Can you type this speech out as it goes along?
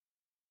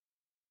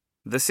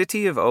The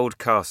city of Old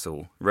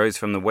Castle rose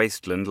from the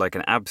wasteland like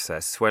an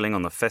abscess swelling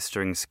on the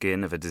festering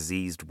skin of a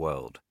diseased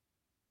world.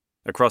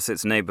 Across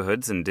its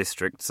neighbourhoods and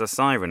districts a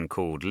siren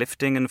called,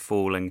 lifting and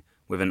falling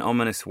with an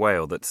ominous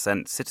wail that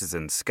sent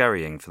citizens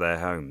scurrying for their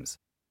homes.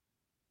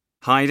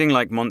 Hiding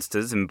like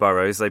monsters in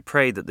burrows, they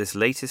prayed that this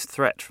latest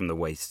threat from the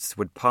wastes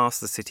would pass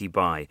the city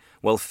by,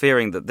 while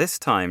fearing that this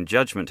time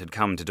judgment had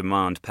come to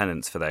demand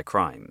penance for their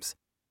crimes.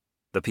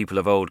 The people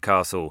of Old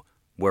Castle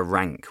were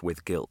rank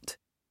with guilt.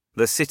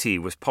 The city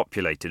was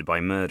populated by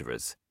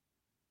murderers.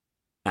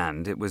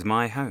 And it was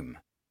my home.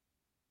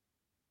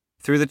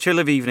 Through the chill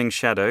of evening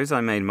shadows,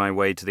 I made my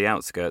way to the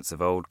outskirts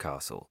of Old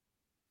Castle.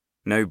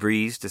 No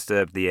breeze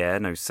disturbed the air,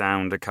 no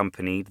sound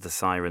accompanied the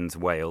siren's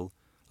wail.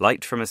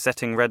 Light from a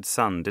setting red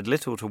sun did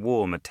little to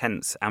warm a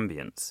tense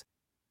ambience.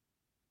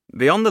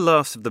 Beyond the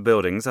last of the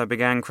buildings, I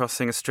began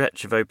crossing a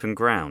stretch of open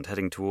ground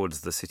heading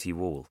towards the city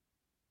wall.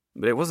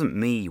 But it wasn't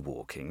me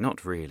walking,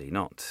 not really,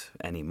 not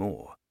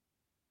anymore.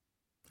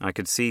 I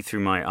could see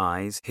through my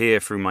eyes, hear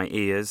through my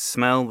ears,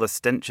 smell the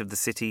stench of the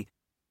city,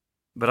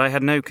 but I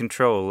had no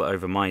control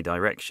over my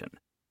direction.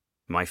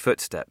 My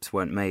footsteps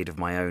weren't made of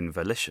my own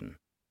volition.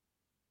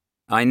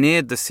 I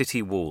neared the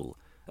city wall,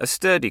 a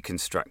sturdy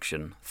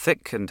construction,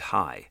 thick and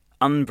high,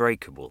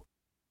 unbreakable,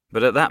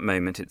 but at that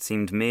moment it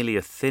seemed merely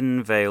a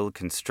thin veil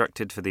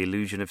constructed for the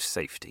illusion of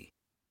safety.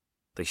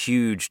 The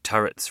huge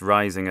turrets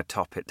rising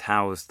atop it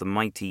housed the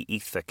mighty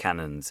ether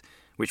cannons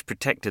which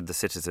protected the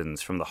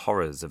citizens from the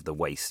horrors of the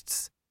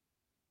wastes.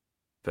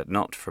 But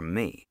not from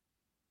me.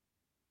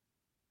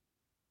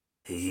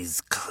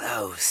 "He's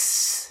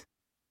close."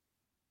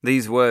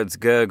 These words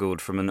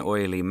gurgled from an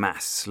oily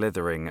mass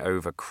slithering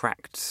over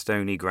cracked,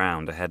 stony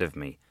ground ahead of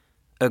me,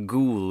 a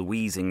ghoul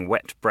wheezing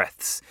wet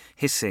breaths,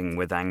 hissing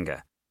with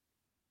anger.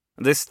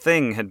 This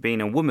thing had been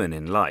a woman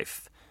in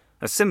life,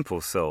 a simple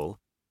soul,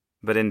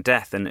 but in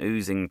death an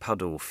oozing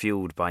puddle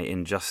fueled by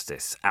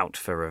injustice, out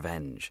for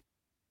revenge.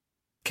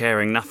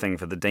 Caring nothing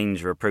for the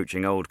danger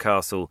approaching Old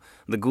Castle,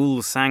 the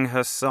ghoul sang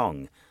her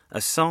song,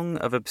 a song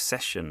of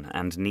obsession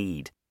and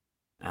need,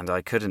 and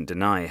I couldn't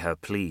deny her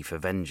plea for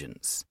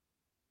vengeance.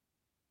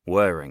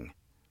 Whirring,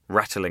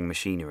 rattling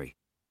machinery.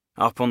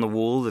 Up on the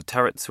wall the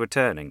turrets were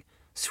turning,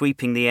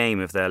 sweeping the aim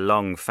of their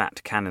long,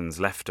 fat cannons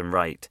left and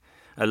right.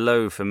 A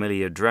low,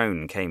 familiar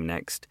drone came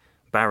next,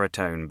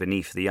 baritone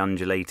beneath the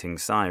undulating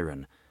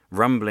siren,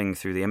 rumbling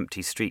through the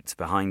empty streets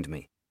behind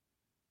me.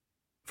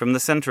 From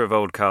the centre of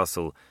Old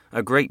Castle,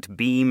 a great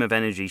beam of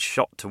energy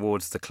shot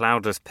towards the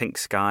cloudless pink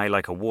sky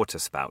like a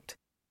waterspout.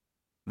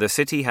 The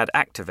city had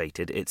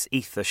activated its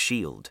ether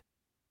shield.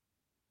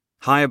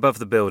 High above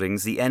the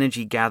buildings, the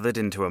energy gathered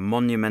into a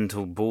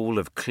monumental ball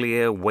of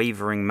clear,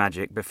 wavering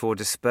magic before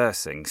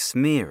dispersing,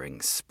 smearing,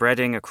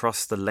 spreading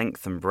across the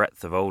length and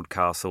breadth of Old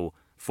Castle,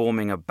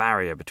 forming a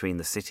barrier between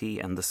the city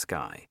and the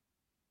sky.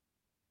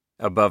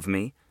 Above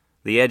me,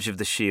 the edge of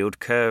the shield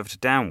curved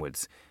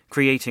downwards,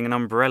 creating an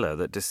umbrella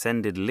that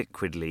descended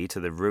liquidly to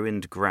the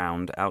ruined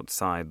ground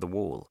outside the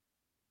wall.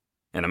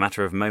 In a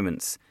matter of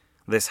moments,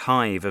 this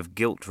hive of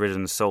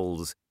guilt-ridden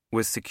souls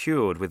was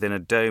secured within a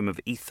dome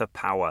of ether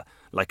power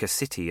like a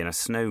city in a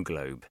snow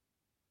globe.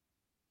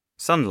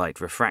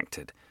 Sunlight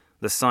refracted,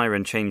 the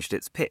siren changed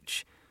its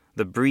pitch,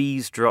 the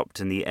breeze dropped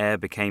and the air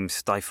became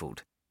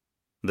stifled.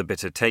 The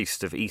bitter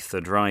taste of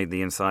ether dried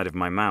the inside of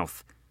my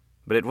mouth,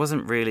 but it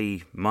wasn't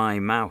really my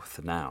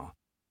mouth now.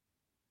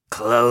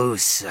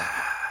 "Closer,"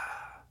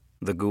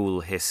 the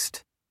ghoul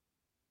hissed.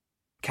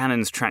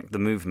 Cannons tracked the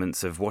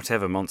movements of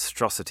whatever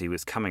monstrosity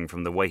was coming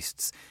from the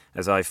wastes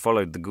as I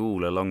followed the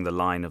ghoul along the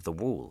line of the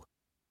wall.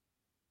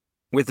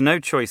 With no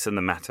choice in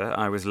the matter,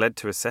 I was led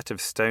to a set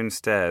of stone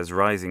stairs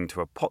rising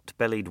to a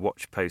pot-bellied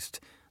watchpost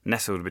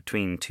nestled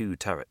between two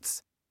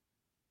turrets.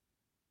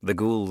 The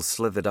ghoul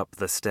slithered up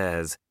the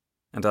stairs,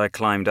 and I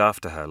climbed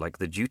after her like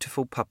the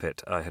dutiful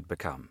puppet I had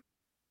become.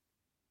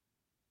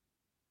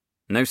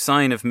 No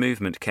sign of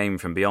movement came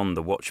from beyond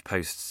the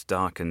watchpost's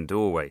darkened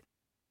doorway,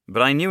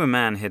 but I knew a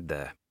man hid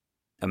there,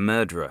 a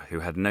murderer who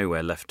had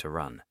nowhere left to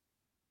run.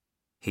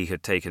 He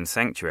had taken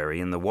sanctuary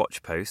in the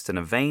watchpost in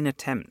a vain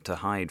attempt to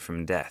hide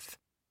from death.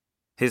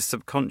 His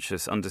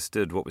subconscious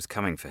understood what was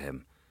coming for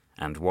him,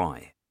 and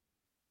why.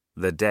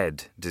 The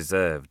dead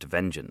deserved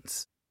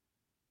vengeance.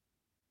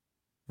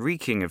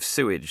 Reeking of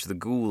sewage, the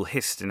ghoul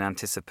hissed in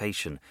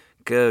anticipation,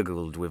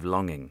 gurgled with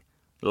longing.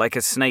 Like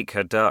a snake,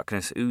 her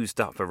darkness oozed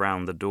up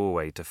around the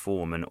doorway to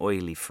form an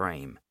oily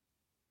frame.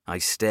 I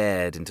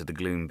stared into the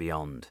gloom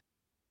beyond.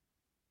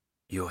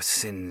 "Your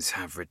sins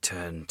have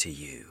returned to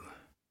you."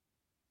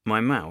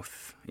 My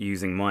mouth,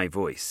 using my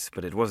voice,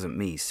 but it wasn't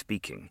me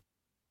speaking.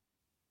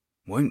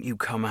 "Won't you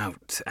come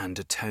out and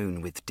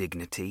atone with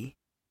dignity?"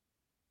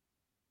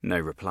 No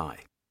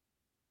reply.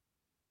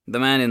 The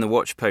man in the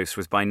watchpost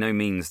was by no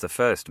means the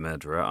first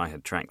murderer I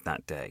had tracked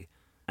that day,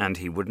 and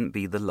he wouldn't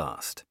be the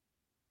last.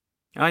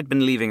 I'd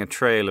been leaving a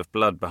trail of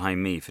blood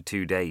behind me for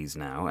 2 days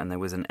now, and there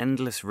was an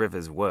endless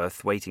river's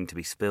worth waiting to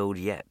be spilled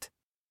yet.